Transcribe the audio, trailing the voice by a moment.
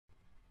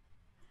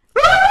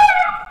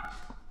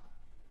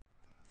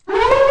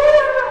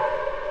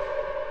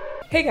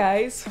Hey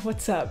guys,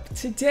 what's up?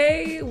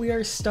 Today we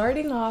are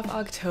starting off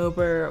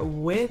October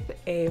with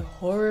a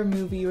horror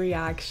movie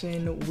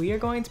reaction. We are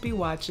going to be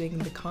watching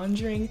The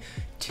Conjuring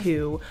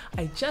 2.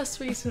 I just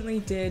recently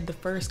did the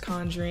first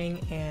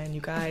Conjuring and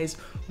you guys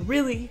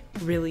really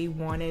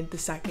wanted the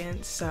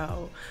second,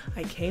 so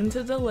I came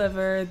to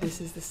deliver. This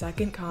is the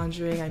second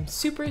Conjuring. I'm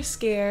super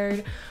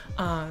scared.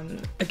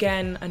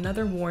 Again,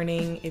 another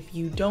warning, if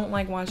you don't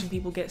like watching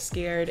people get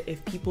scared,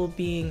 if people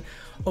being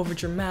over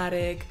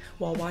dramatic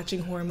while watching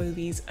horror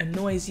movies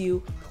annoys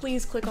you,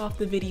 please click off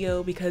the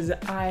video because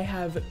I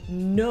have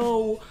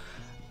no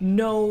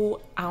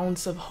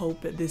ounce of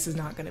hope that this is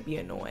not going to be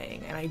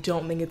annoying, and I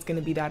don't think it's going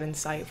to be that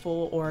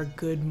insightful or a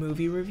good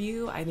movie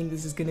review. I think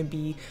this is going to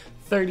be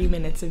 30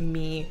 minutes of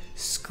me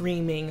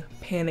screaming,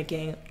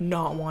 panicking,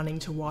 not wanting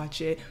to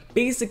watch it,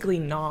 basically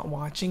not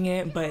watching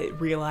it, but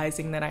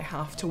realizing that I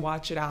have to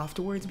watch it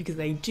afterwards because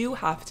I do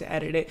have to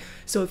edit it.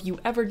 So if you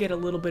ever get a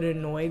little bit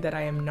annoyed that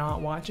I am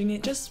not watching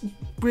it, just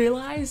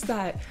realize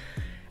that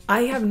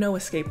I have no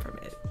escape from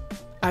it.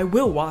 I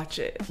will watch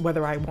it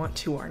whether I want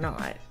to or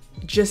not.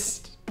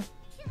 Just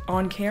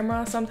on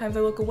camera, sometimes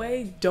I look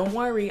away. Don't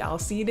worry, I'll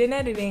see it in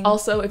editing.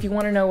 Also, if you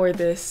want to know where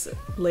this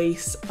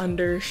lace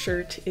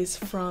undershirt is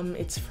from,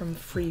 it's from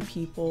Free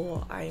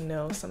People. I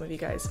know some of you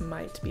guys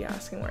might be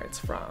asking where it's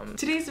from.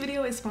 Today's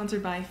video is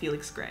sponsored by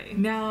Felix Gray.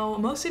 Now,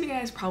 most of you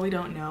guys probably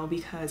don't know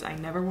because I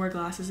never wear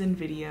glasses in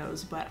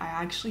videos, but I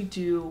actually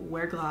do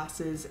wear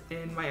glasses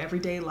in my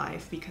everyday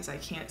life because I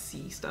can't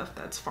see stuff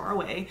that's far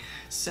away.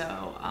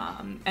 So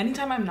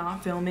anytime I'm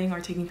not filming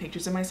or taking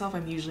pictures of myself,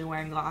 I'm usually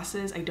wearing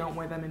glasses. I don't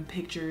wear them in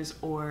pictures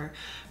or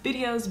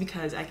videos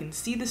because I can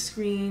see the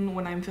screen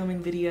when I'm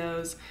filming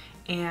videos,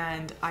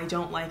 and I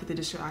don't like the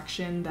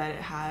distraction that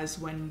it has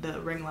when the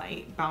ring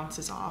light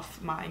bounces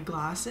off my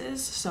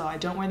glasses. So I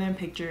don't wear them in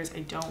pictures,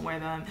 I don't wear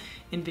them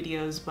in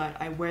videos, but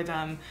I wear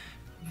them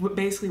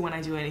basically when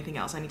I do anything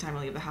else. Anytime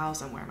I leave the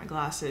house, I'm wearing my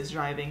glasses,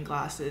 driving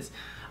glasses.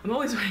 I'm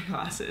always wearing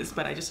glasses,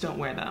 but I just don't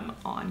wear them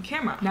on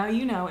camera. Now,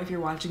 you know, if you're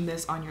watching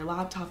this on your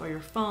laptop or your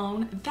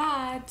phone,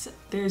 that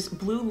there's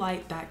blue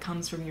light that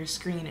comes from your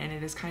screen and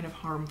it is kind of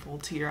harmful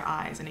to your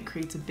eyes and it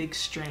creates a big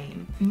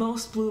strain.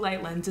 Most blue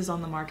light lenses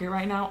on the market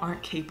right now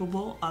aren't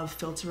capable of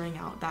filtering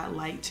out that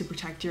light to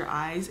protect your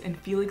eyes, and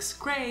Felix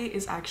Gray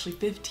is actually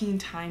 15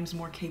 times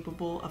more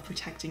capable of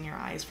protecting your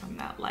eyes from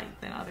that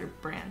light than other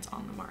brands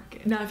on the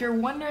market. Now, if you're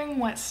wondering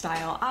what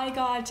style I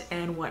got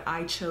and what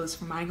I chose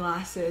for my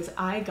glasses,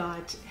 I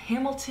got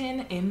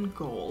Hamilton in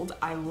gold.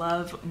 I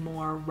love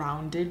more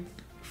rounded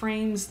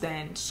frames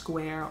than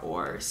square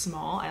or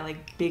small. I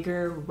like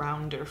bigger,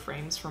 rounder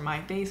frames for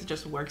my face. It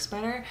just works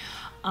better.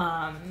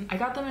 I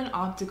got them in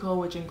optical,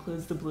 which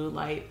includes the blue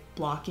light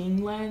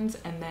blocking lens,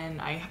 and then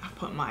I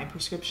put my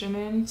prescription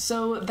in.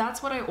 So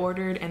that's what I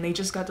ordered, and they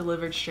just got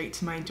delivered straight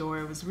to my door.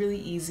 It was really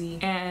easy,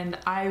 and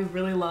I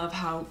really love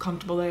how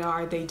comfortable they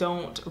are. They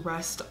don't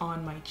rest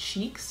on my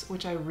cheeks,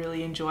 which I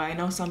really enjoy. I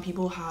know some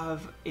people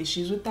have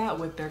issues with that,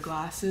 with their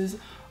glasses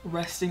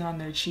resting on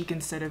their cheek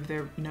instead of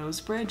their nose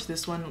bridge.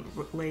 This one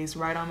lays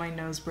right on my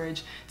nose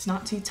bridge. It's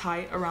not too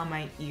tight around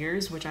my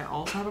ears, which I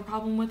also have a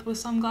problem with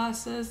some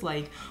glasses.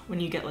 Like when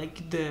you get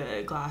like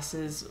the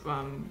glasses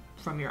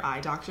from your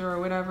eye doctor or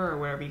whatever, or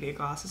wherever you get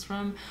glasses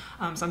from,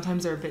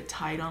 sometimes they're a bit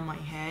tight on my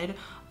head.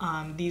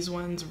 These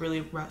ones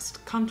really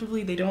rest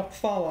comfortably. They don't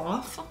fall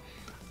off.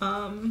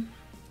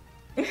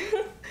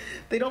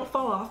 They don't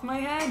fall off my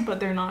head, but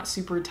they're not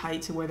super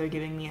tight to where they're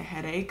giving me a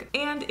headache.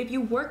 And if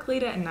you work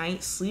late at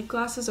night, sleep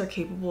glasses are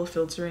capable of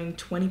filtering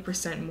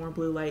 20% more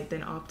blue light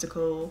than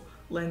optical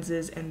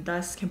lenses, and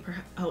thus can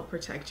help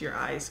protect your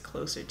eyes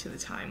closer to the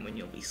time when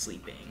you'll be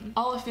sleeping.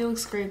 All of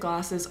Felix Gray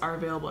glasses are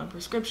available in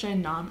prescription,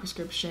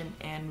 non-prescription,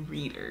 and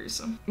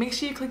readers. Make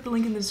sure you click the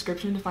link in the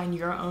description to find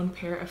your own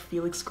pair of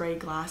Felix Gray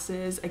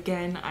glasses.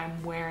 Again,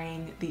 I'm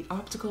wearing the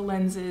optical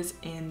lenses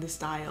in the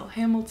style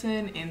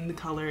Hamilton in the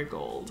color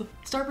gold.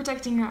 Start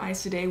protecting your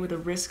eyes today with a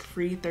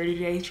risk-free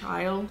 30-day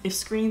trial. If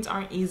screens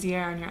aren't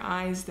easier on your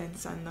eyes, then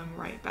send them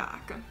right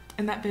back.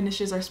 And that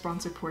finishes our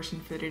sponsored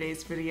portion for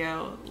today's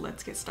video.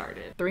 Let's get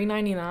started.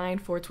 $3.99,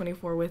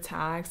 $4.24 with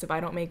tax. If I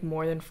don't make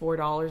more than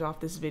 $4 off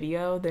this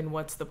video, then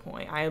what's the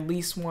point? I at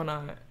least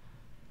wanna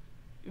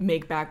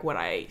make back what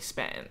I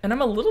spent. And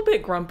I'm a little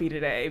bit grumpy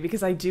today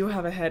because I do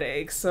have a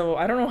headache, so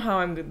I don't know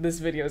how this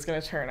video is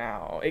gonna turn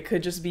out. It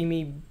could just be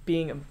me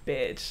being a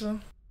bitch.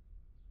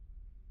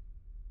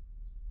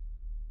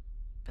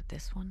 But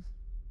this one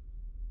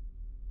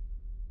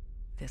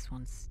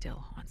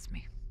still haunts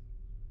me.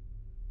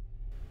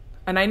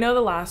 And I know the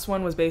last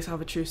one was based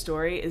off a true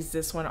story. Is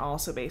this one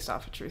also based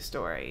off a true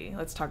story?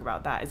 Let's talk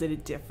about that. Is it a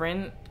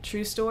different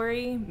true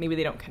story? Maybe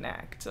they don't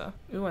connect.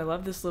 Ooh, I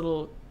love this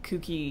little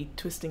kooky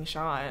twisting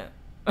shot.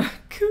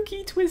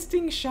 Kooky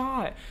twisting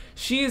shot.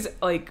 She's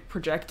like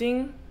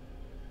projecting.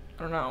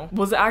 I don't know.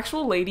 Was the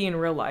actual lady in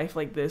real life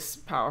like this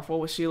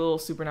powerful? Was she a little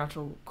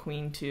supernatural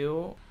queen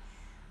too?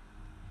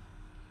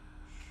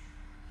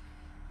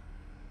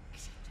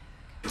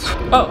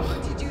 Oh.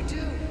 What did you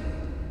do?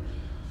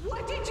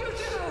 What did you do?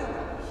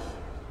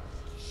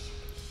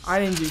 I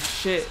didn't do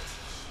shit.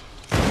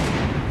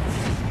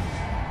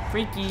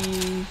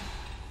 Freaky.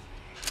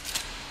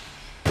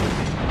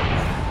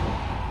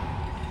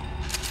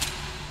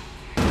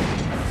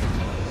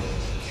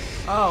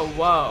 Oh,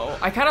 whoa.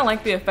 I kind of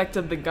like the effect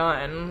of the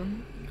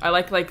gun. I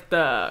like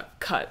the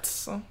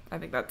cuts. I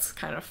think that's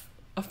kind of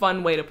a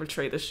fun way to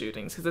portray the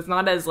shootings because it's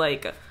not as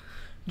like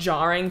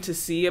jarring to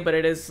see, but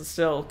it is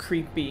still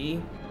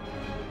creepy.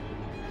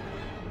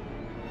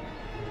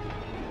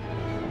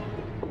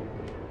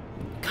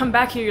 Come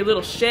back here, you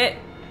little shit.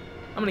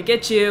 I'm gonna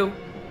get you.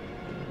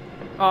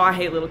 Oh, I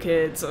hate little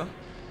kids.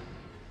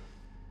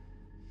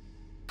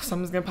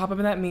 Someone's gonna pop up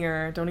in that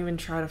mirror. Don't even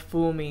try to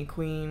fool me,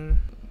 queen.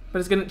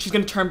 But she's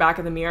gonna turn back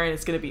in the mirror and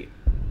it's gonna be...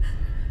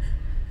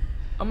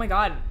 Oh my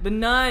god, The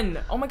Nun!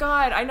 Oh my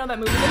god, I know that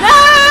movie. The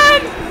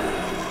Nun!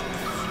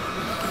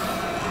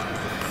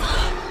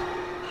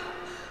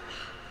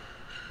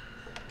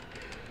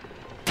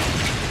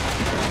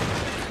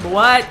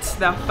 What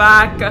the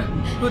fuck?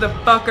 Who the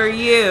fuck are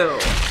you?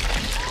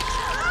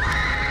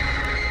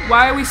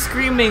 Why are we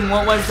screaming?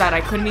 What was that?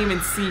 I couldn't even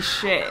see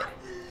shit.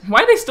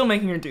 Why are they still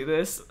making her do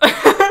this?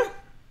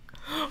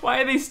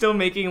 Why are they still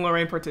making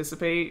Lorraine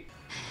participate?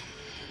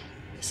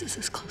 This is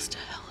as close to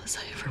hell as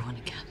I ever want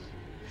to get.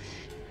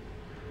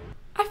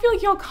 I feel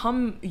like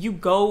you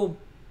go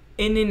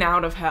in and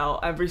out of hell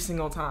every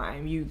single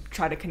time you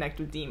try to connect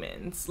with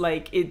demons.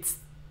 Like, it's...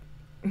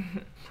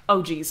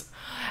 Oh, geez.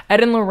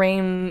 Ed and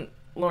Lorraine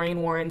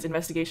Warren's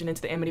investigation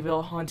into the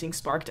Amityville haunting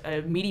sparked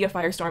a media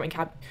firestorm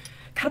and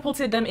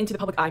catapulted them into the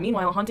public eye.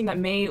 Meanwhile, haunting that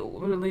may...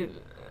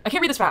 I can't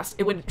read this fast.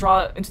 It would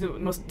draw into the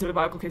most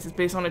diabolical cases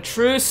based on a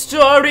true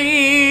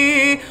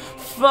story.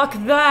 Fuck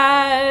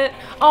that.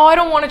 Oh, I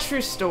don't want a true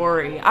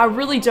story. I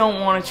really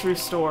don't want a true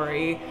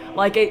story.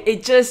 Like,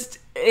 it just...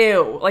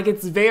 Ew. Like,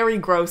 it's very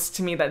gross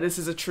to me that this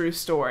is a true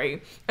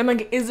story. And,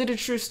 like, is it a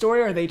true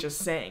story or are they just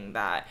saying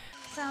that?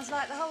 Sounds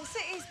like the whole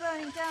city's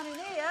burning down in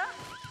here.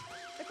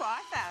 Look what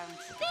I found.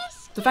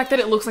 The fact that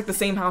it looks like the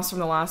same house from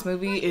the last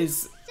movie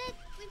is...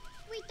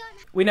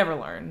 We never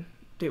learn,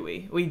 do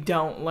we? We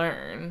don't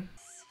learn.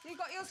 You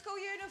got your school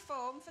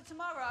uniform for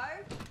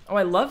tomorrow? Oh,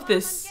 I love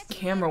this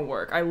camera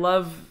work. I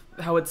love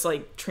how it's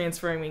like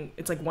transferring,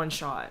 it's like one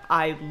shot.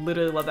 I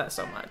literally love that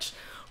so much.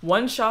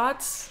 One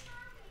shots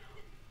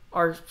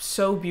are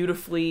so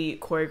beautifully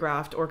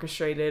choreographed,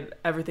 orchestrated,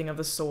 everything of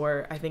the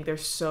sort. I think they're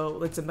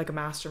so, it's like a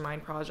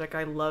mastermind project.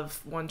 I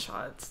love one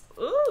shots.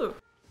 Ooh.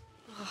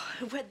 Oh,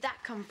 where'd that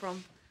come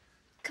from?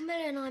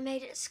 Camilla and I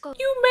made it at school.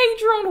 You made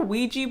your own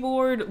Ouija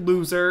board?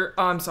 Loser.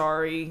 I'm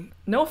sorry.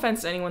 No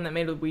offense to anyone that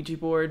made a Ouija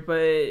board,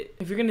 but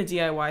if you're gonna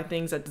DIY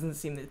things, that doesn't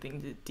seem the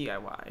thing to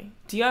DIY.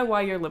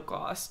 DIY your lip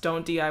gloss.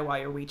 Don't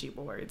DIY your Ouija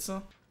boards.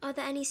 Are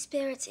there any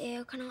spirits here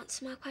who can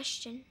answer my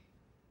question?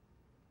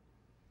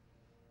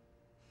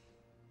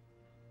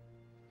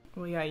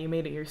 Well, yeah, you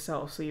made it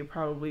yourself, so you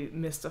probably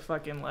missed a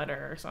fucking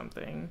letter or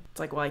something.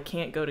 It's like, well, I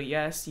can't go to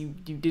yes. You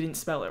didn't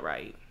spell it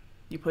right.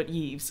 You put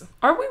Yves.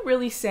 Are we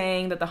really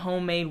saying that the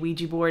homemade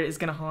Ouija board is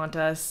gonna haunt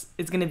us?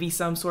 It's gonna be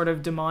some sort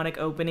of demonic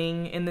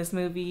opening in this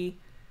movie?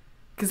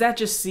 Because that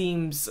just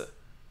seems,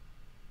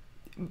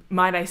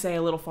 might I say,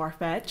 a little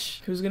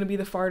far-fetched. Who's gonna be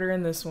the farter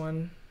in this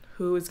one?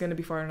 Who is gonna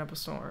be farting up a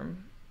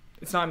storm?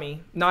 It's not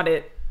me. Not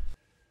it.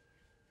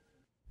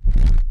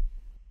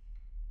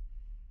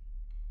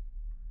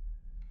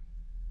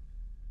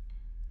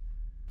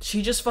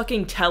 She just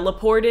fucking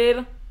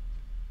teleported?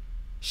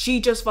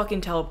 She just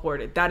fucking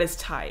teleported. That is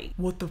tight.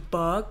 What the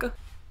fuck?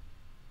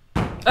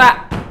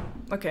 Ah!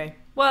 Okay.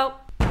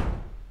 Well.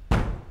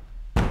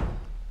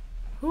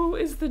 Who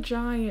is the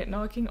giant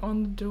knocking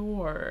on the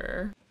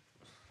door?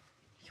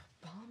 Your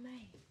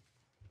barmaid.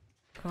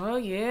 Oh,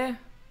 yeah.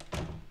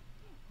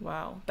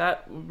 Wow.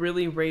 That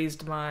really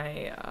raised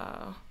my,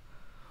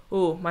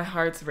 ooh, my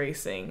heart's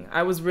racing.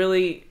 I was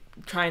really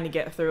trying to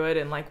get through it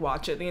and like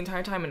watch it the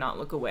entire time and not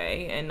look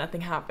away, and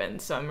nothing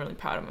happened, so I'm really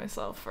proud of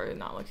myself for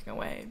not looking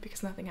away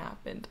because nothing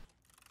happened.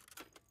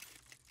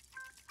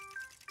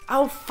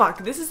 Oh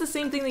fuck, this is the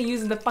same thing they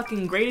use in the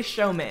fucking Greatest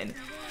Showman.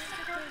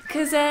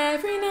 Cause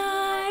every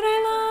night I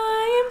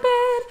lie in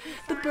bed,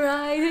 the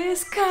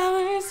brightest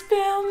colors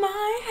fill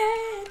my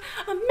head,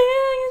 a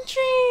million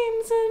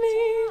dreams of me.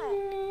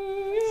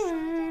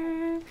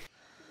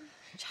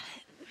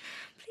 Janet,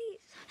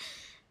 please.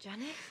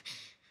 Janet?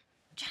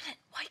 Janet,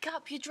 wake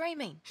up, you're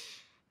dreaming.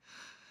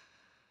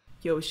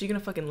 Yo, is she gonna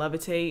fucking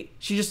levitate?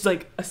 She just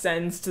like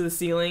ascends to the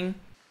ceiling.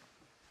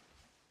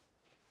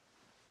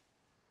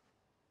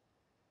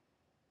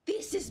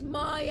 This is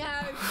my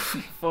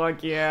house.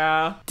 Fuck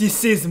yeah.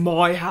 This is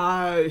my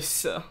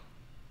house. That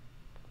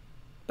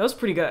was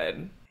pretty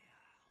good.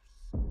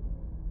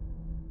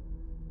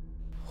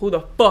 Who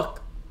the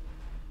fuck?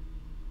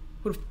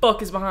 Who the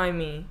fuck is behind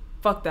me?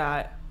 Fuck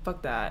that.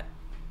 Fuck that.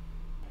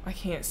 I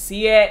can't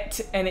see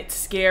it, and it's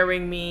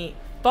scaring me.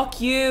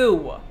 Fuck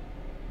you!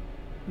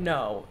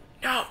 No.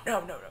 No,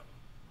 no, no, no.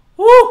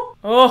 Woo!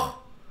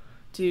 Oh!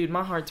 Dude,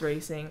 my heart's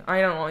racing.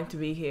 I don't like to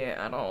be here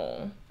at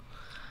all.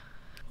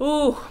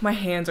 Ooh, my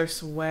hands are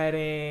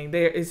sweating.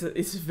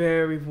 It's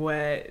very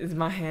wet.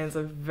 My hands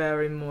are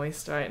very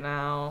moist right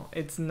now.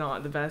 It's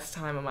not the best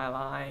time of my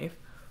life.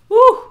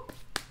 Woo!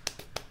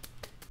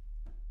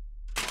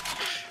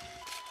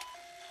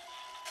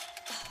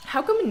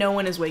 How come no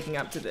one is waking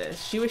up to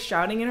this? She was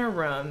shouting in her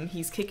room,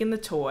 he's kicking the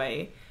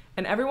toy,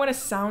 and everyone is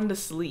sound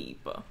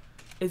asleep.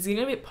 Is he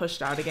gonna get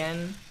pushed out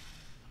again?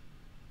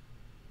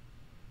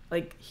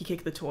 Like, he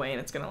kicked the toy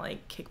and it's gonna,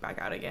 like, kick back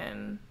out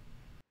again.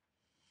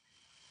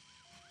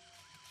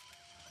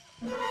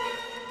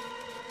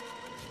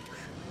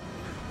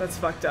 That's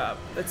fucked up.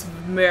 That's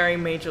very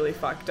majorly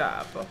fucked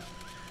up.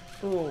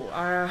 Ooh,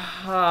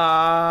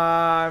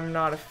 I'm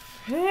not a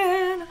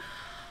fan.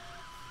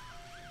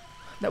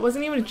 That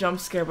wasn't even a jump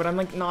scare, but I'm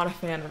like not a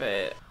fan of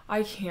it.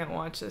 I can't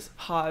watch this.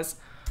 Pause.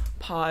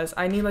 Pause.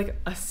 I need like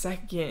a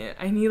second.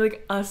 I need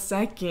like a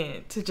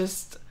second to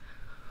just...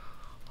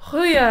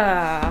 Oh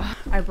yeah.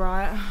 I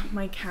brought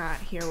my cat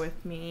here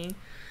with me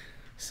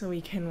so we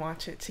can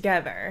watch it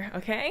together,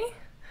 okay?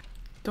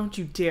 Don't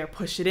you dare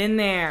push it in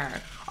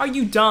there. Are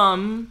you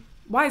dumb?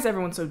 Why is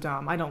everyone so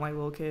dumb? I don't like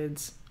little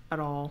kids at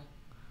all.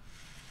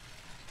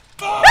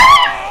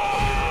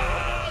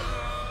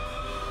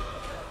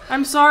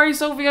 I'm sorry,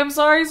 Sophie. I'm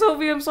sorry,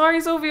 Sophie. I'm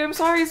sorry, Sophie. I'm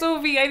sorry,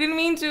 Sophie. I didn't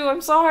mean to.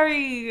 I'm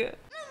sorry. Hey,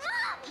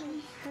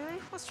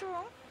 what's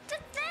wrong?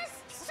 There's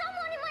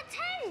someone in my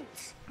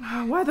tent.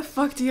 Why the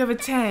fuck do you have a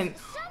tent?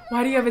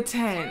 Why do you have a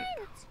tent?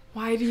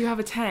 Why do you have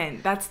a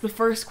tent? That's the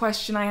first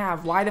question I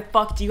have. Why the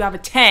fuck do you have a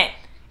tent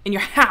in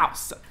your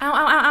house? Ow,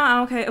 ow, ow,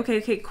 ow. Okay, okay,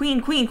 okay.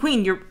 Queen, queen,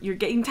 queen. You're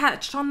getting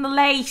attached on the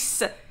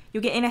lace.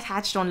 You're getting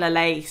attached on the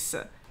lace.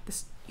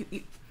 This,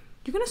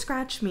 you're gonna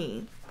scratch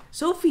me.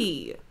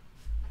 Sophie.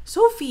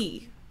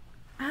 Sophie!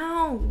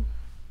 Ow!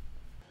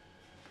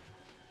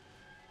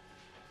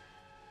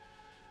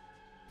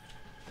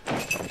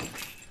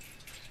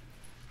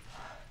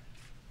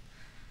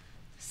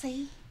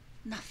 See?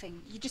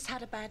 Nothing. You just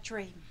had a bad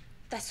dream.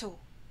 That's all.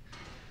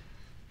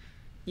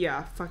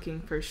 Yeah,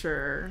 fucking for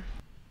sure.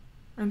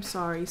 I'm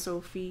sorry,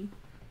 Sophie.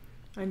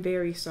 I'm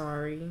very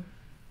sorry.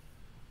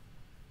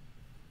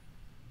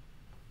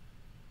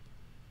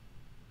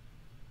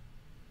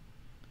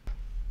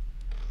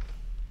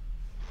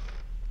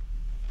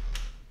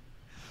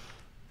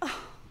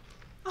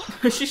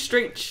 She's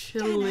straight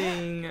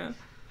chilling.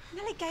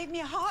 Nelly gave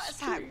me a heart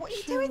attack. What are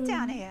you doing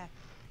down here?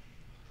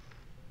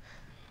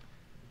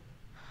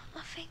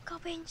 I think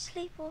I've been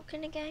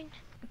sleepwalking again.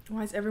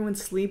 Why is everyone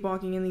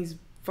sleepwalking in these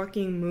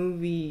fucking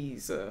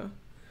movies?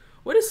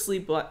 What is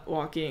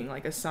sleepwalking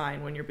like a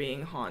sign when you're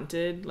being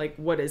haunted? Like,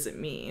 what does it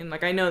mean?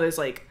 Like, I know there's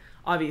like,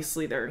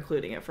 obviously they're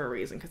including it for a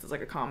reason because it's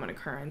like a common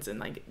occurrence in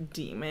like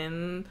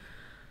demon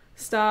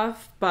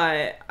stuff,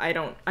 but I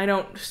don't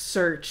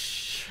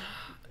search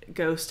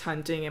ghost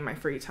hunting in my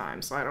free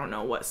time, so I don't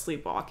know what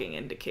sleepwalking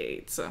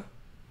indicates. Me, me,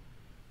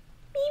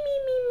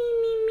 me, me,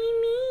 me, me,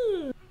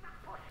 me.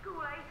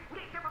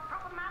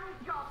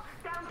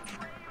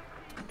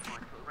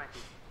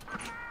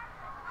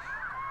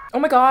 Oh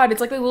my god, it's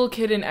like the little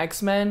kid in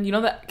X-Men. You know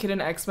that kid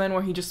in X-Men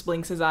where he just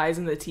blinks his eyes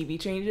and the TV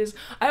changes?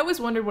 I always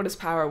wondered what his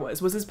power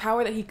was. Was his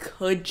power that he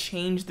could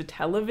change the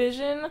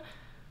television?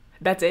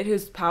 That's it,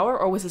 his power?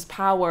 Or was his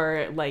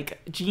power like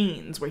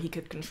genes where he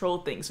could control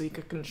things, so he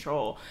could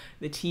control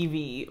the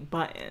TV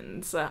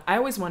buttons? I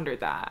always wondered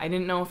that. I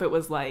didn't know if it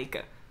was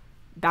like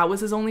that was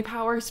his only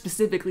power,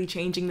 specifically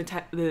changing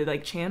the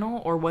like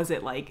channel, or was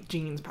it like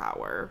Jean's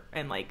power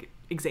and like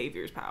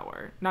Xavier's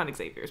power? Not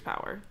Xavier's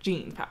power,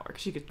 Jean's power,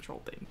 because she could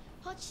control things.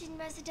 Hodgson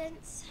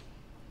residence.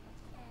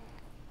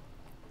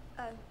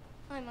 Oh,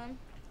 hi, Mum.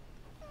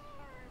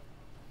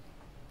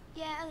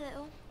 Yeah, a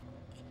little.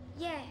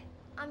 Yeah,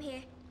 I'm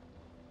here.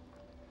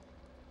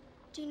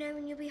 Do you know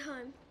when you'll be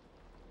home?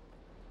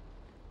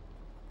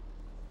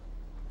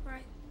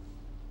 Right.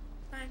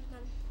 Bye,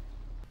 Mum.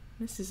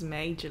 This is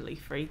majorly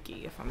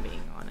freaky, if I'm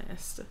being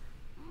honest.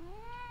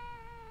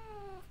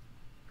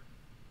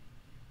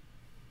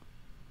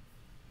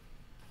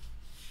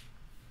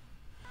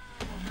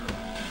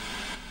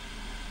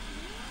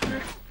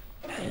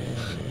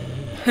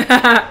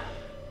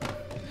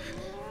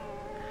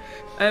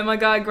 Oh my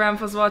god,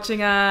 Grandpa's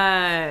watching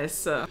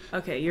us!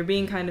 Okay, you're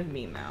being kind of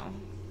mean now.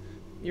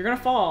 You're gonna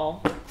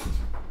fall.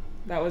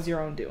 That was your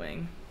own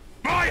doing.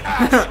 My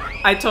house!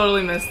 I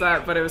totally missed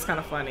that, but it was kind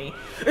of funny.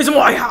 It's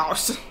my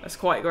house! That's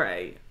quite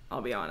great,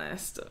 I'll be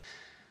honest.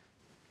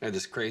 I had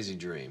this crazy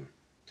dream.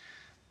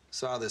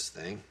 Saw this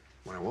thing.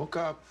 When I woke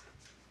up,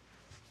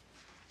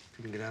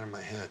 couldn't get out of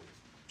my head.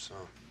 So,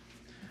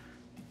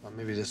 well,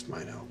 maybe this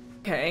might help.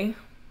 Okay.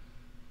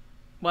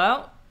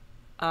 Well,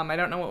 I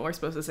don't know what we're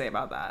supposed to say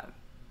about that.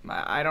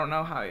 I don't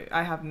know how.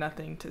 I have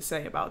nothing to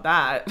say about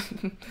that.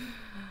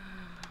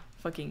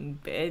 Fucking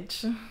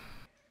bitch.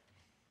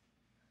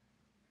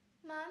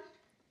 Mum?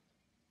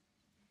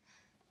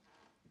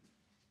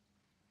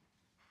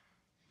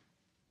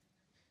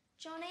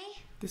 Johnny?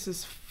 This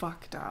is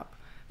fucked up.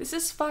 This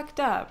is fucked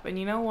up, and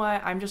you know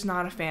what? I'm just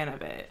not a fan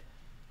of it.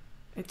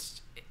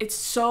 It's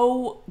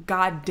so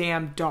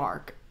goddamn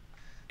dark.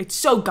 It's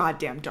so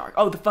goddamn dark.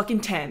 Oh, the fucking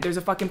tent. There's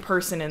a fucking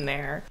person in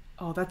there.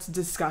 Oh, that's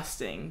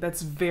disgusting.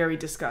 That's very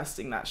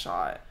disgusting, that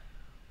shot.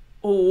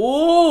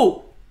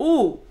 Oh!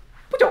 Oh!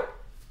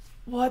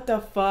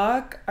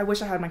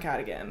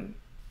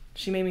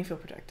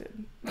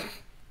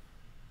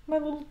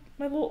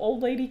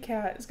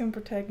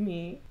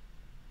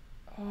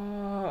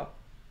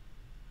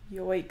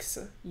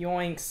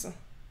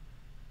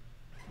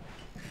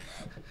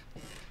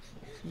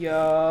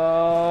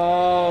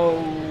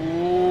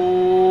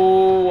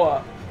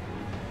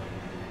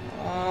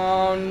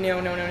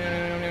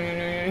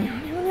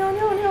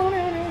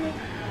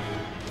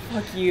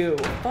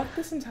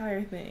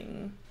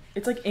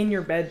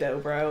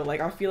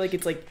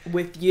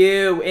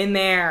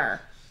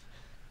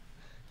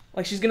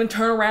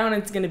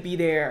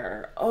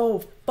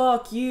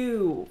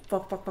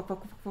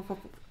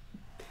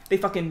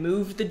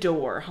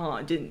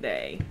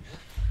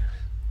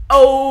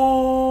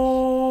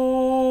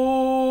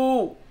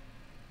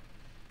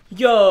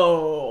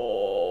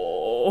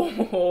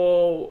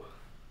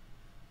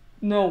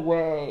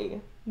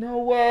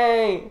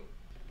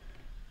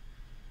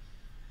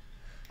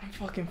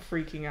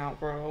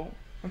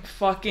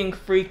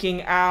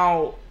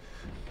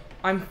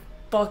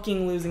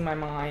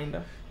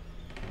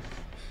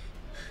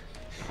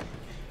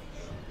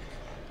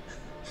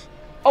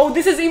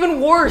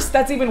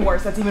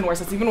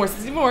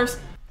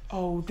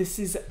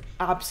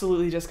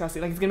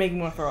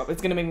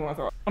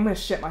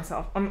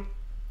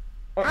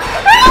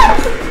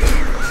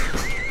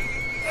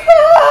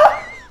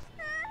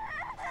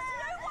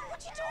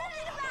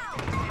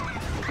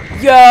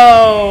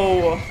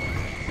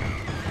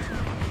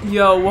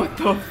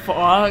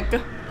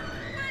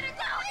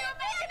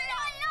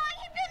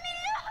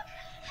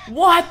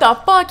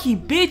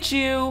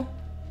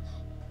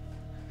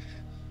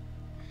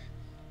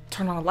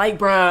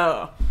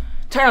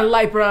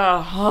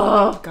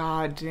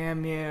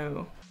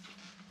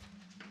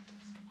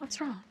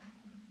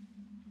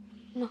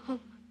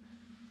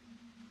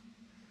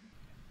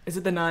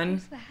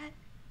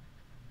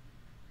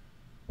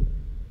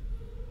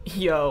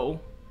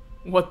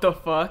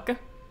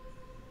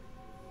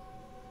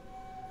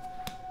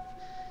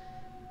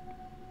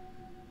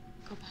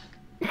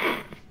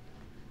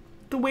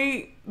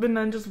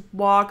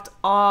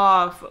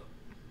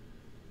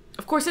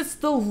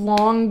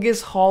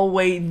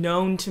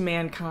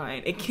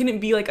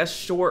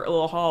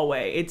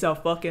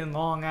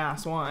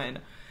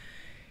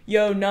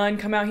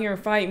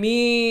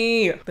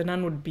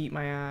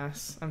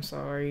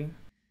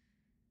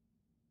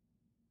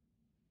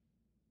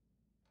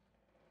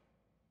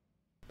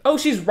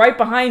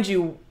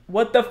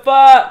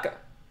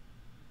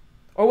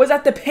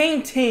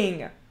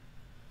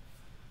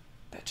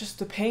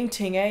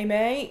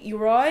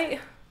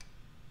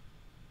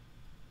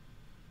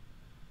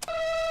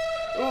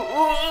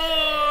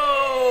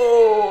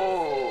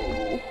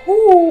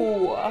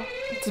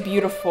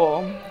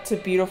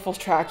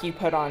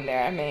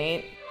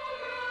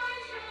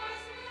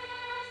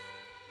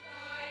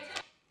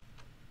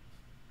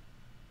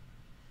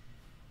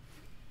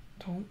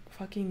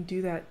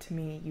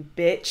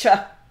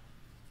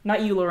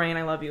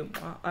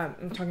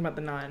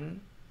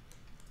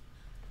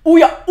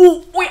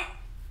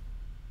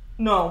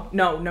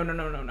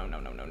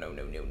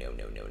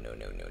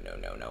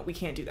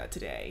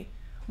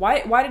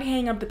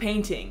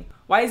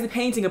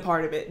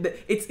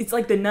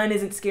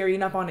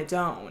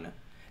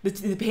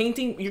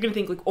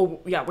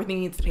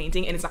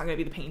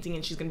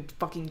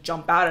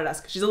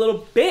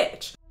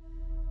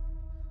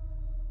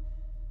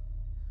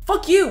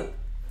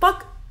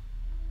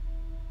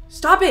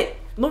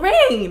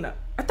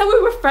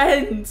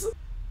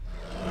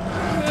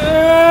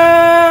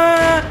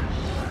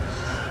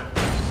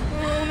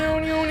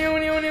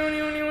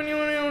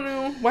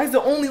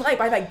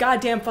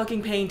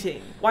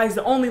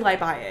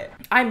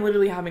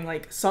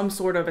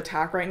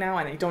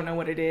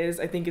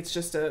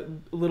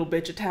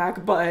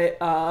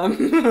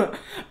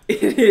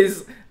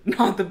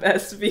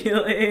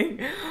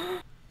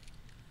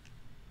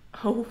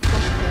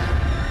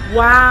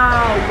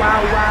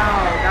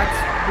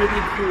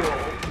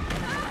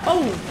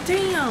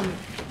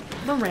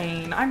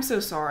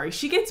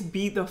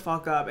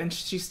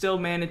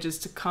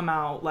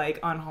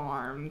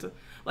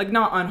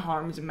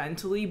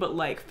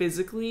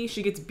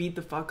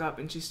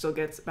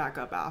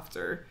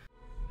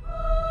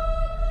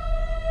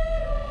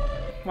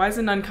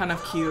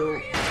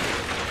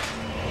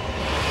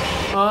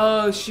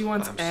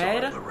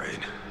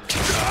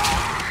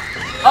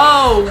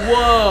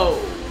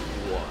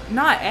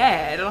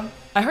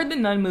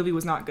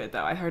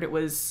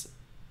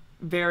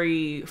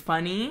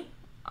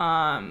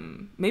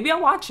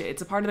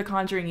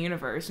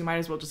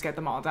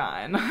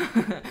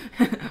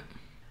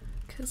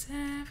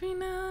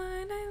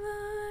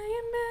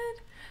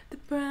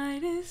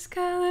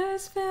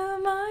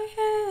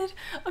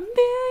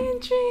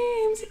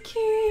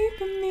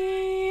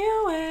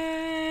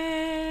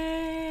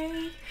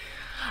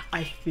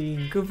 I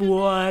think of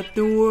what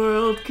the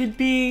world could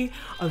be,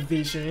 a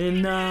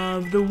vision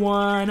of the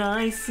one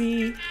I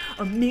see,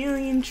 a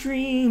million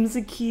dreams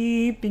are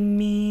keeping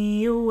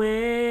me awake.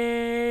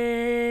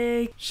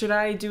 Should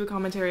I do a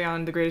commentary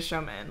on The Greatest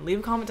Showman? Leave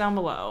a comment down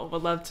below.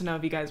 Would love to know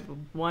if you guys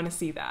would want to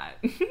see that.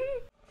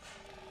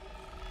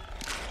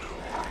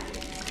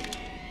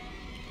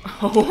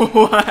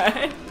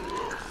 What?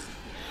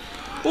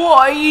 What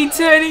are you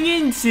turning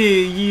into,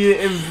 you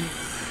little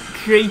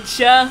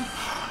creature?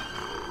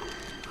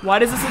 Why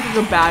does this look like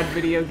a bad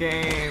video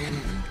game?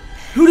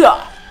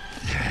 Huda!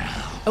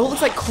 Oh, it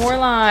looks like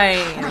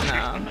Coraline.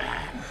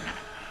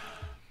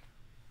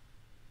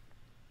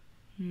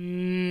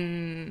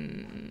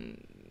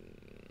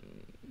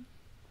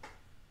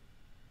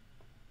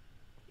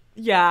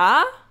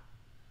 Yeah?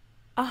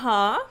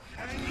 Uh-huh.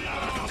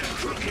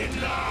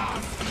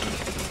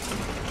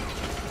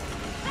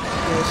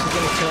 Yeah, she's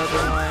gonna kill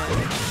everyone.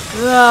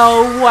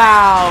 Oh,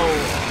 wow.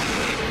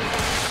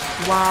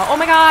 Wow. Oh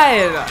my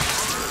god!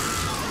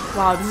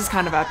 Wow, this is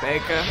kind of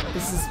epic.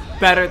 This is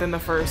better than the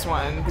first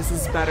one. This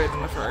is better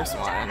than the first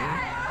one.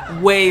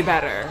 Way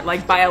better.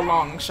 Like, by a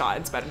long shot,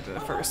 it's better than the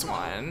first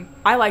one.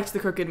 I liked the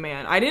Crooked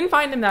Man. I didn't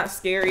find him that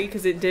scary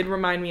because it did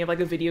remind me of like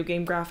a video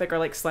game graphic or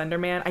like Slender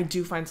Man. I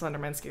do find Slender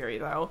Man scary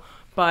though,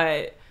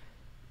 but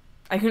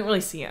I couldn't really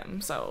see him,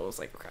 so I was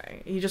like,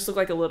 okay. He just looked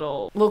like a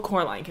little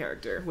Coraline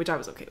character, which I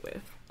was okay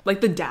with.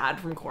 Like the dad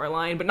from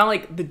Coraline, but not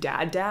like the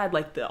dad,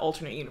 like the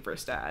alternate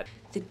universe dad.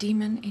 The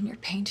demon in your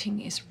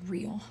painting is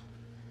real.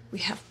 We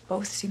have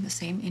both seen the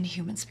same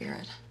inhuman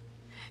spirit.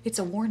 It's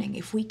a warning.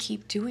 If we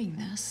keep doing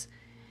this,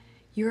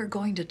 you're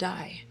going to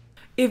die.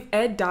 If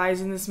Ed dies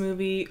in this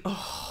movie,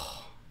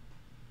 oh,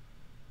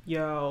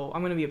 yo,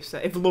 I'm gonna be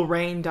upset. If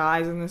Lorraine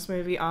dies in this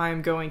movie,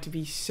 I'm going to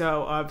be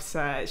so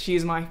upset.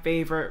 She's my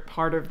favorite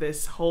part of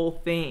this whole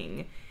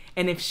thing.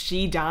 And if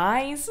she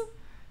dies,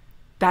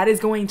 that is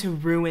going to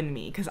ruin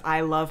me because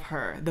I love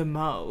her the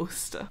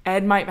most.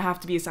 Ed might have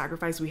to be a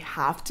sacrifice we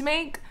have to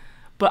make,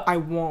 but I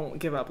won't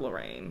give up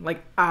Lorraine,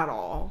 like, at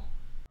all.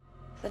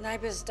 The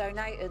neighbours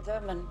donated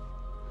them and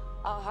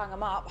I hung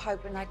them up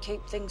hoping they'd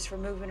keep things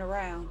from moving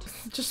around.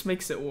 It just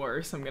makes it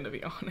worse, I'm gonna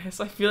be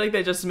honest. I feel like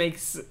that just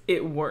makes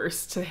it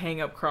worse to hang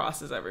up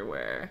crosses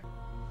everywhere.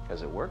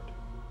 Has it worked?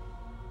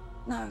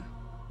 No,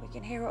 we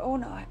can hear it all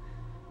night.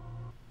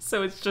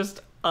 So it's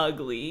just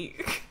ugly.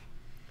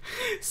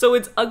 So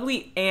it's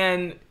ugly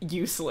and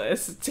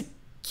useless to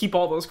keep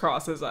all those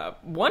crosses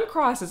up. One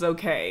cross is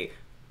okay.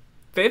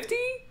 50?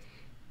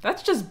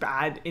 That's just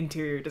bad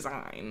interior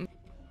design.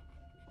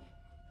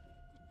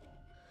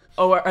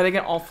 Oh, are they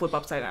gonna all flip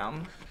upside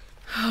down?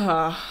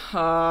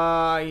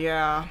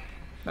 Yeah,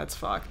 that's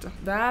fucked.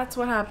 That's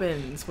what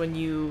happens when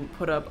you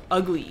put up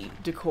ugly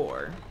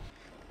decor.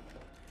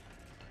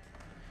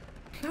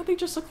 Now they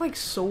just look like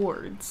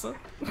swords.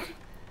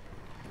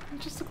 They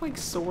just look like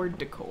sword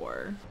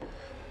decor.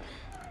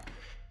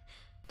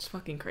 It's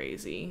fucking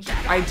crazy.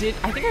 I think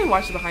I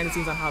watched the behind the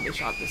scenes on how they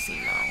shot this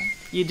scene though.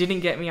 You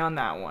didn't get me on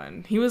that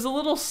one. He was a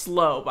little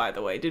slow, by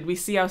the way. Did we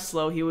see how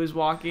slow he was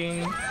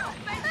walking?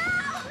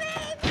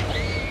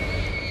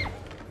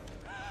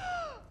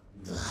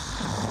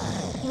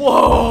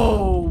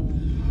 Whoa!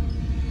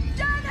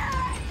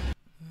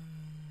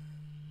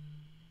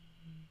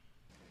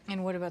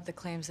 And what about the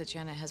claims that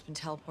Jenna has been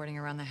teleporting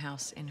around the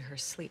house in her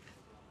sleep?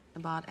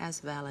 About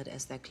as valid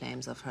as their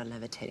claims of her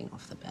levitating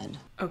off the bed.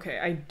 Okay,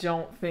 I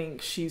don't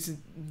think she's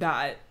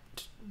that...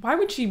 Why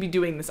would she be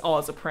doing this all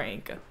as a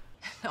prank?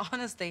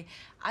 Honestly,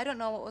 I don't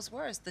know what was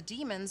worse, the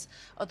demons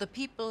or the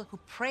people who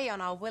prey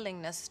on our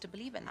willingness to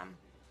believe in them.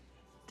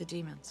 The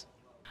demons.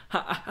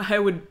 I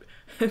would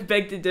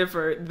beg to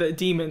differ. The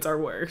demons are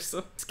worse.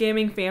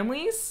 Scamming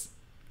families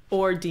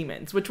or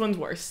demons? Which one's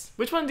worse?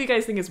 Which one do you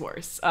guys think is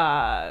worse?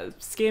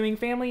 Scamming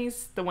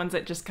families, the ones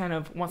that just kind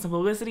of want some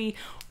publicity,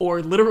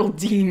 or literal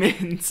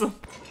demons?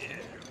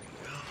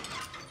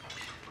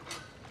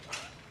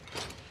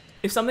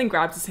 If something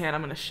grabs his hand,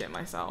 I'm gonna shit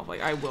myself.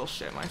 Like, I will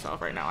shit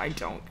myself right now. I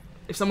don't.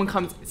 If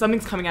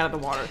something's coming out of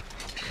the water.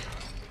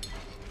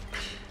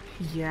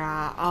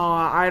 Yeah, oh,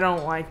 I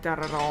don't like that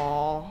at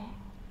all.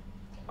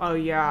 Oh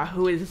yeah,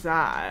 who is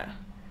that?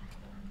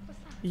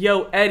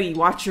 Yo, Eddie,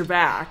 watch your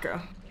back.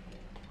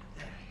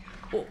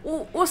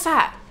 What's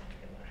that?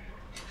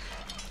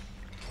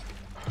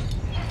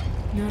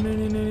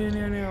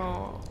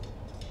 No.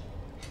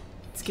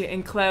 It's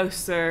getting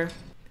closer.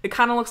 It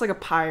kind of looks like a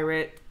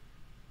pirate.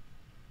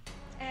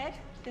 Ed,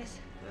 this.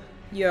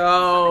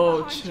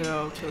 Yo,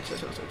 chill.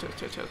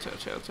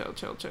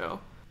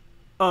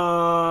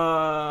 Oh!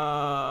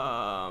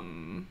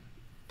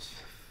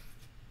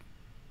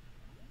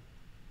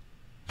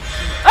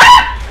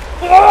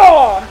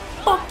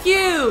 Fuck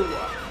you!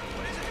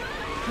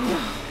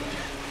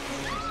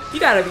 You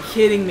gotta be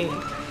kidding me.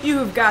 You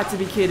have got to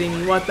be kidding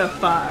me. What the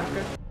fuck?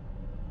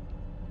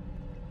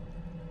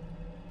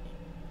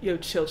 Yo,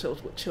 chill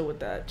with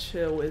that.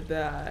 Chill with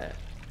that.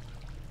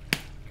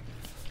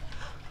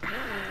 No!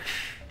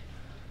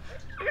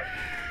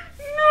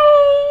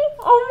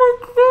 Oh my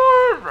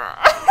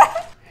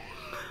god!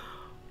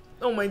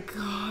 Oh my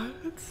god,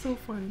 that's so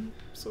funny. I'm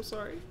so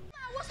sorry.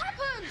 What's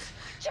happened?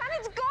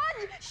 Janet's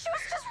gone. She was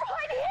just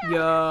right here.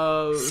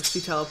 Yo, she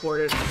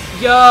teleported.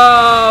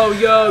 Yo,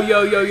 yo,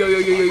 yo, yo, yo, yo,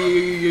 yo, yo,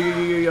 yo, yo,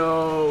 yo, yo,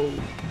 yo.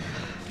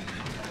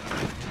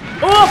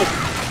 Oh!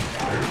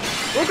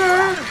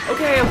 Okay,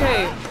 okay,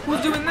 okay.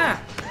 Who's doing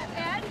that?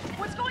 Ed,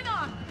 what's going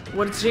on?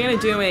 What's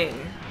Janet doing?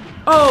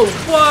 Oh,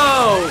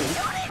 whoa!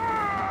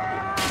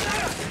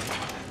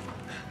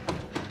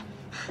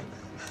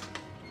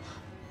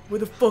 Where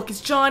the fuck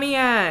is Johnny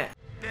at?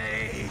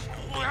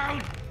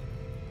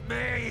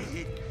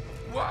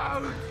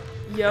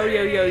 Yo,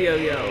 yo, yo, yo,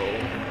 yo.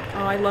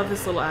 Oh, I love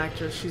this little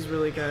actress. She's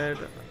really good.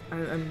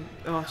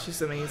 Oh,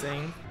 she's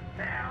amazing.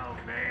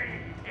 Help me!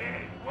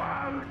 It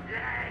won't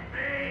let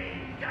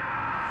me go!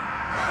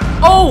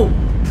 Oh!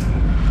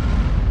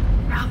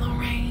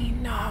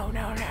 Lorraine, no,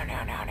 no, no,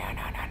 no, no, no, no,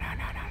 no, no,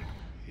 no, no.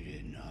 You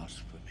didn't ask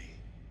for me,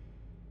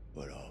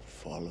 but I'll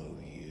follow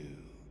you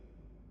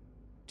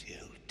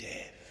till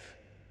death.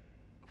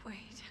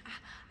 Wait,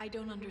 I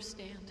don't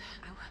understand.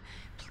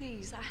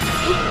 Please,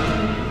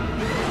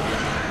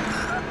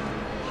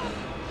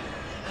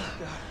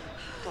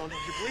 Oh, no,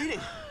 you're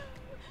bleeding.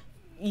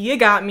 You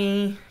got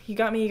me. You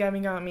got me, you got me,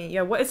 got me.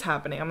 Yeah, what is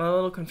happening? I'm a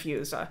little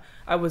confused.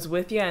 I was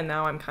with you and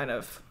now I'm kind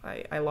of,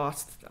 I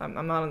lost, I'm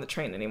not on the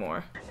train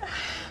anymore.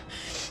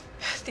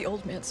 The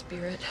old man's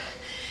spirit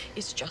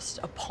is just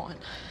a pawn.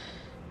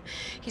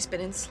 He's been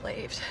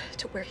enslaved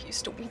to where he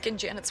used to weaken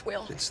Janet's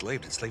will.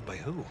 Enslaved? Enslaved by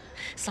who?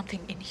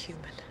 Something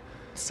inhuman.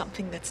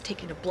 Something that's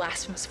taken a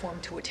blasphemous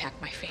form to attack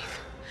my faith.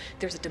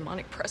 There's a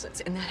demonic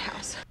presence in that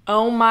house.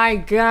 Oh my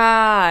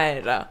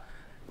god.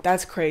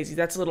 That's crazy.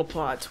 That's a little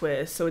plot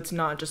twist. So it's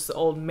not just the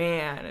old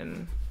man.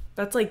 And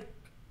that's like,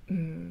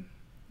 you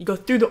go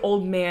through the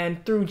old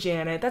man, through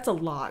Janet. That's a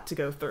lot to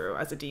go through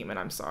as a demon.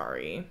 I'm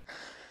sorry.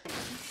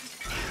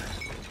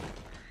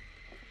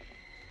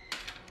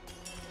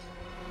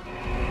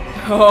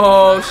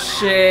 Oh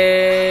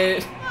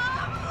shit.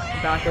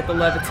 Back at the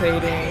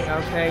levitating.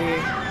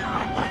 Okay.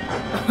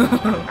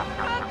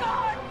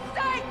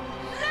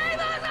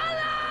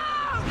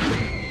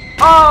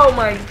 Oh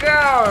my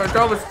god,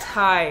 that was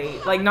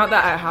tight. Like, not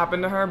that it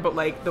happened to her, but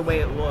like the way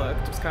it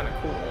looked was kind of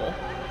cool.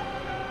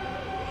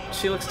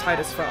 She looks tight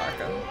as fuck.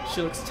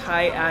 She looks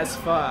tight as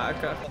fuck.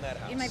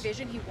 In my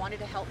vision, he wanted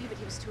to help me, but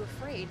he was too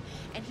afraid,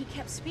 and he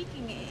kept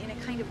speaking in a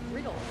kind of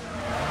riddle.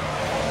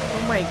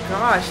 Oh my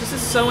gosh, this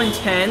is so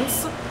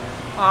intense.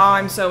 Oh,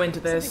 I'm so into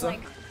this.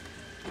 Like,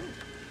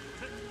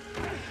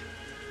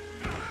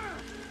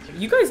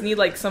 you guys need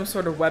like some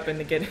sort of weapon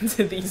to get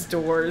into these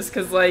doors,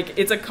 because like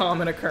it's a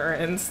common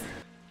occurrence.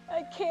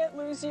 I can't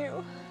lose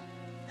you.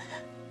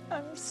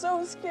 I'm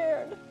so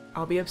scared.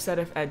 I'll be upset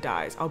if Ed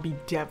dies. I'll be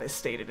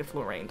devastated if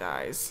Lorraine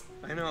dies.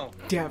 I know,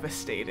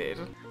 Devastated.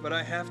 but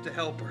I have to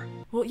help her.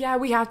 Well, yeah,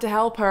 we have to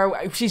help her.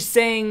 She's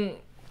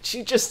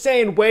just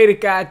saying, wait a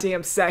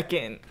goddamn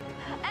second.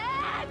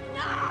 Ed,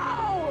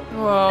 no!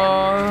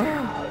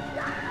 Oh.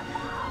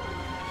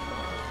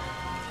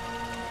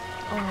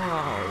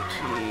 Oh,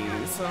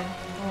 jeez.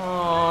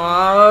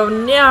 Oh,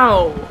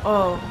 no.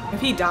 Oh,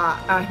 if he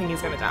dies, I think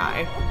he's gonna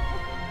die.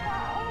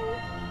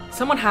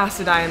 Someone has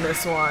to die in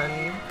this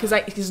one,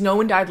 because no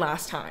one died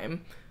last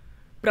time.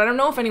 But I don't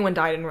know if anyone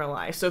died in real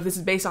life, so if this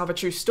is based off a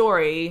true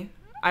story,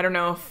 I don't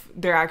know if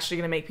they're actually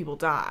gonna make people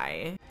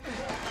die.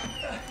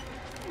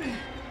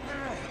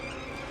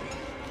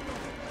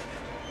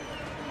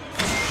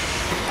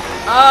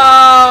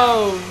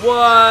 Oh,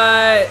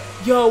 what?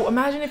 Yo,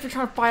 imagine if you're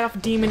trying to fight off a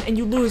demon and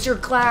you lose your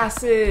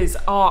glasses.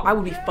 Oh, I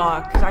would be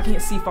fucked, because I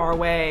can't see far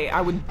away.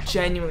 I would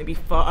genuinely be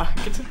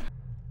fucked.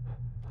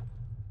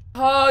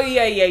 Oh,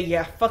 yeah, yeah,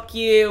 yeah. Fuck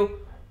you.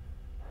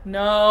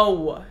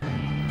 No.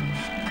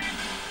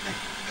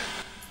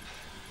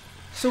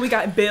 So we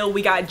got Bill,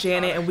 we got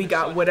Janet, and we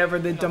got whatever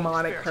the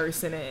demonic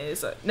person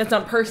is. That's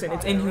not person,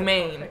 it's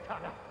inhumane.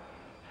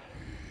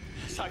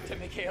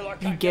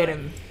 You get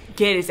him.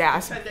 Get his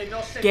ass.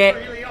 Get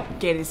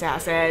his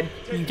ass, Ed.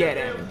 You get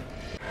him.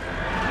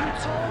 You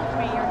told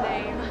me your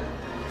name.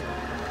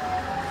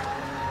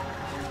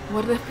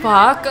 What the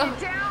fuck?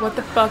 What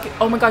the fuck?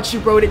 Oh my god, she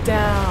wrote it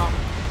down.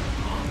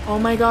 Oh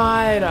my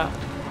god.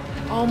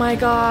 Oh my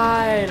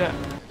god.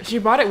 She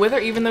brought it with her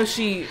even though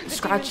she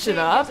scratched it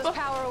up?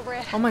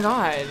 Oh my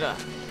god.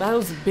 That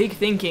was big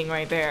thinking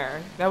right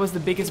there. That was the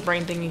biggest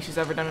brain thinking she's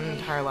ever done in her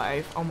entire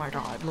life. Oh my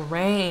god.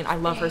 Lorraine. I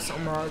love her so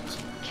much.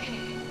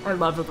 I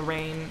love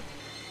Lorraine.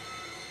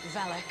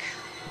 Valak.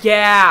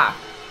 Yeah.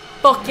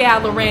 Fuck yeah,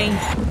 Lorraine.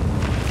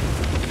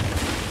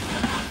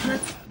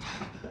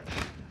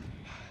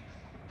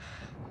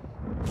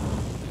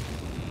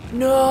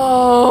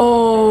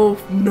 No.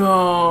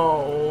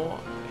 No.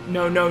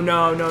 No, no,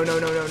 no, no, no, no,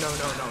 no, no, no,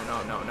 no,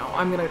 no, no, no.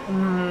 I'm gonna,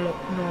 no.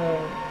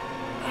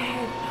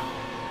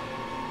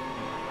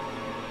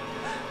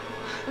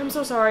 I'm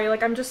so sorry,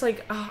 like, I'm just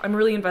like, oh, I'm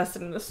really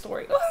invested in this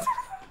story. But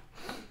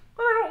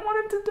I don't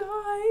want him to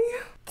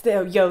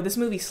die. Yo, this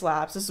movie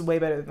slaps. This is way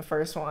better than the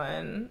first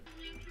one.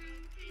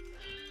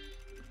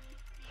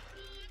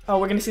 Oh,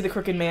 we're gonna see the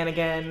Crooked Man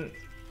again.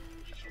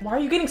 Why are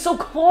you getting so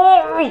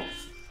close?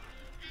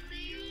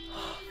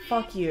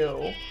 Fuck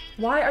you.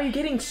 Why are you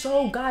getting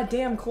so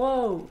goddamn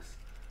close?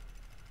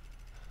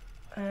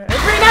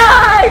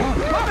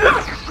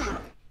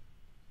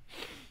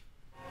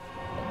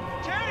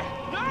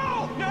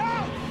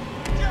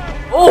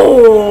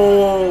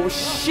 Oh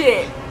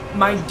shit!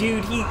 My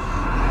dude, he.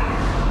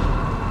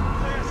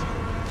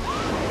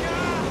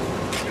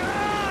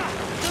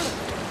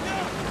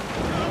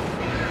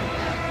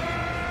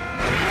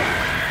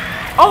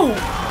 Oh!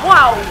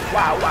 Wow!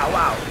 Wow, wow,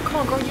 wow. Come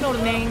on, girl, you know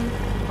the name.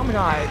 Oh my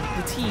god,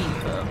 the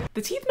teeth.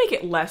 The teeth make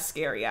it less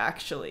scary,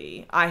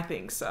 actually. I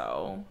think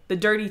so. The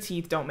dirty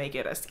teeth don't make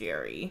it as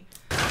scary.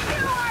 You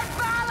are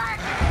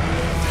Balak!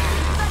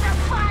 The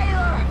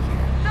defiler!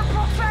 The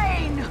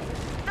profane!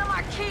 The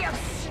Marquis of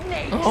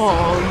Snakes!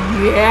 Oh,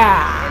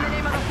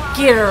 yeah!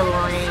 Get her,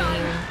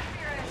 Lorraine.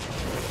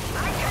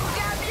 I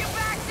condemn you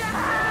back to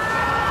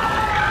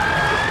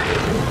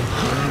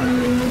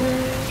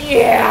hell!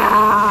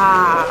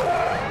 Yeah!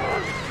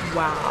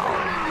 Wow.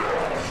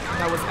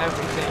 That was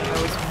everything. That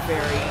was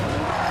very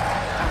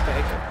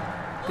epic.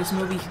 This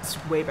movie is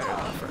way better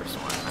than the first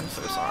one. I'm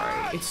so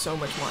sorry. It's so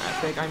much more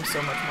epic. I'm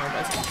so much more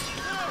invested.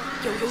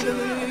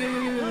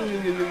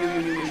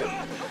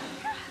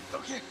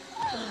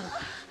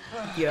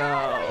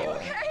 Yo.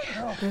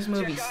 This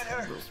movie's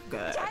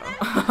good.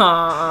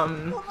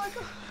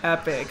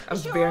 Epic. I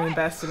was very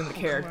invested in the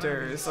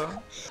characters.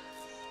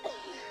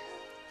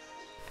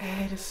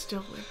 Ed is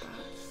still with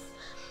us.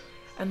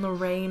 And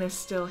Lorraine is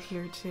still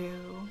here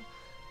too.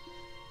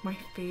 My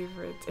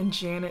favorite. And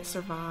Janet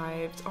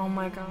survived. Oh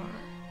my god.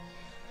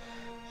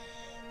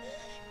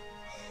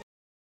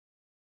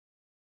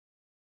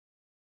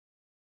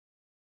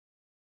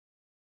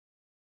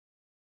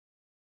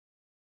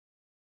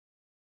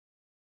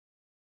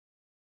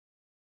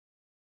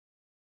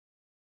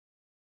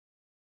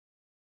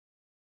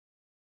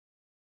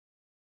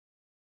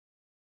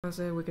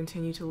 Rosa would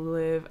continue to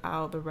live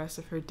out the rest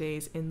of her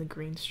days in the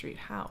Green Street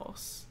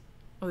house.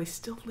 Oh, they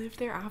still lived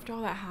there after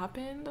all that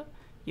happened?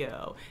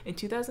 Yo. In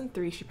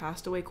 2003, she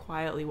passed away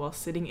quietly while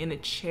sitting in a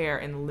chair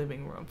in the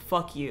living room.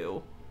 Fuck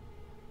you.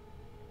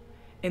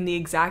 In the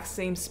exact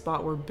same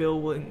spot where Bill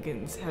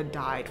Wilkins had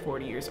died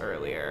 40 years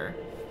earlier.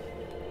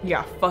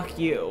 Yeah, fuck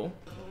you.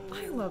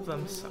 I love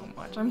them so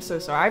much. I'm so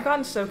sorry. I've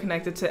gotten so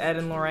connected to Ed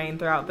and Lorraine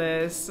throughout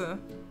this.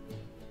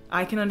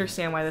 I can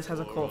understand why this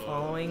has a cult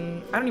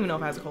following. I don't even know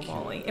if it has a cult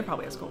following. It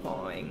probably has a cult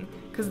following.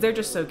 Because they're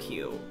just so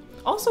cute.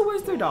 Also,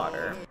 where's their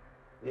daughter?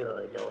 You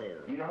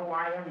know who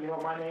I am? You know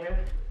what my name is?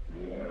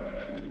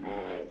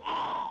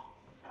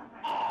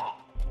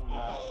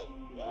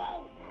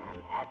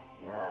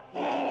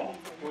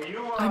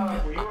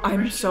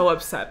 I'm so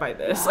upset by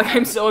this. Like,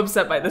 I'm so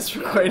upset by this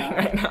recording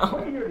right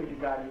now.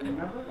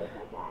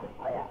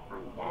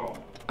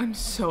 I'm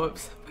so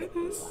upset by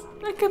this.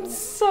 Like, I'm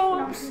so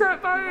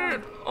upset by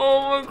it.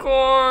 Oh my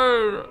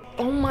god.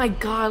 Oh my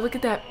god, look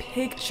at that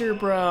picture,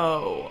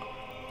 bro.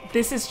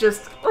 This is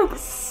just, like,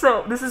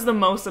 so, this is the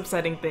most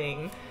upsetting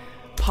thing.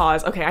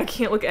 Pause. Okay, I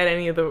can't look at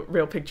any of the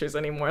real pictures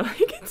anymore. Like,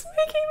 it's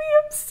making me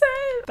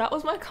upset. That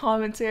was my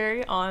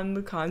commentary on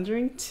The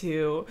Conjuring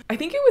 2. I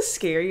think it was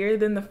scarier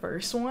than the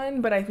first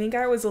one, but I think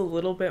I was a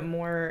little bit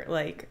more,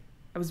 like,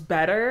 I was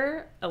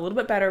better, a little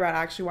bit better about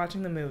actually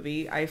watching the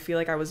movie. I feel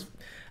like I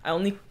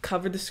only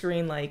covered the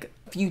screen like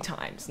a few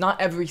times, not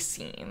every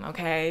scene,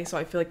 okay? So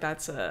I feel like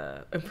that's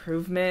a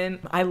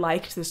improvement. I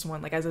liked this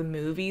one, like as a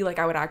movie, like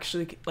I would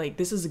actually, like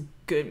this is a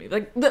good movie.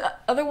 Like the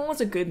other one was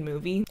a good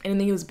movie. I didn't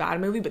think it was a bad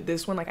movie, but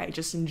this one, like I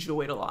just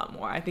enjoyed a lot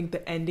more. I think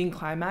the ending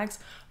climax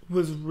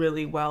was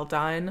really well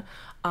done.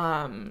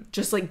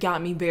 Just like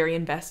got me very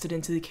invested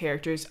into the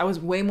characters. I was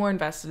way more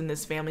invested in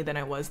this family than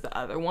I was the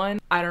other one.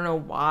 I don't know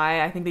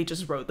why. I think they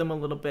just wrote them a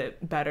little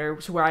bit better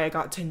to where I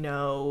got to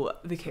know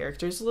the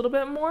characters a little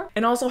bit more.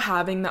 And also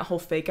having that whole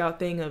fake out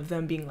thing of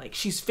them being like,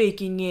 she's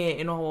faking it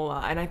and all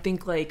that. And I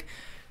think like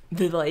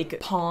the like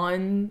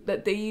pawn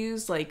that they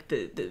use, like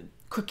the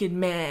Crooked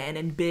Man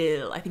and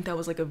Bill, I think that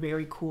was like a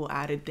very cool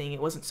added thing.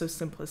 It wasn't so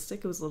simplistic,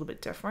 it was a little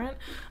bit different.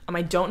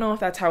 I don't know if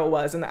that's how it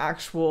was in the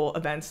actual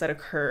events that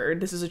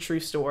occurred. This is a true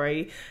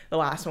story. The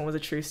last one was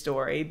a true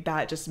story.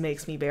 That just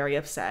makes me very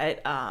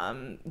upset.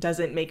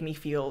 Doesn't make me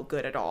feel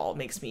good at all.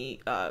 Makes me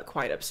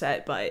quite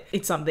upset, but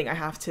it's something I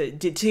have to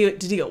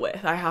deal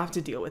with. I have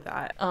to deal with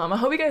that. I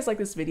hope you guys liked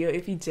this video.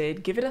 If you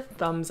did, give it a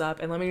thumbs up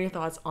and let me know your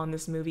thoughts on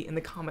this movie in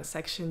the comment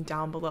section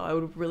down below. I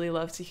would really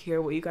love to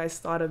hear what you guys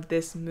thought of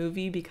this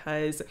movie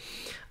because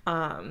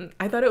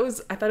I thought it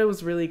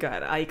was really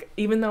good. Like,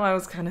 even though I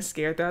was kind of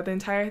scared throughout the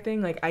entire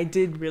thing, like I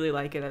did really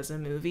like it as a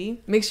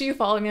movie. Make sure you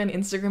follow me on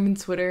Instagram and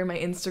Twitter. My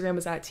Instagram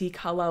is at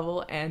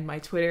 @Lovell and my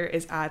Twitter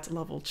is at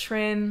Lovell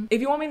Trin.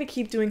 If you want me to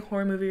keep doing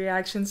horror movie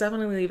reactions,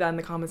 definitely leave that in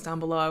the comments down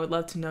below. I would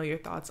love to know your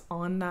thoughts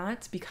on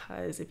that,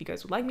 because if you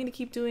guys would like me to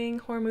keep doing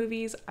horror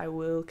movies, I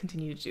will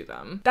continue to do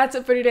them. That's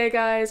it for today,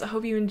 guys. I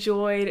hope you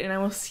enjoyed, and I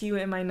will see you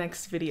in my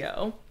next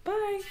video.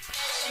 Bye!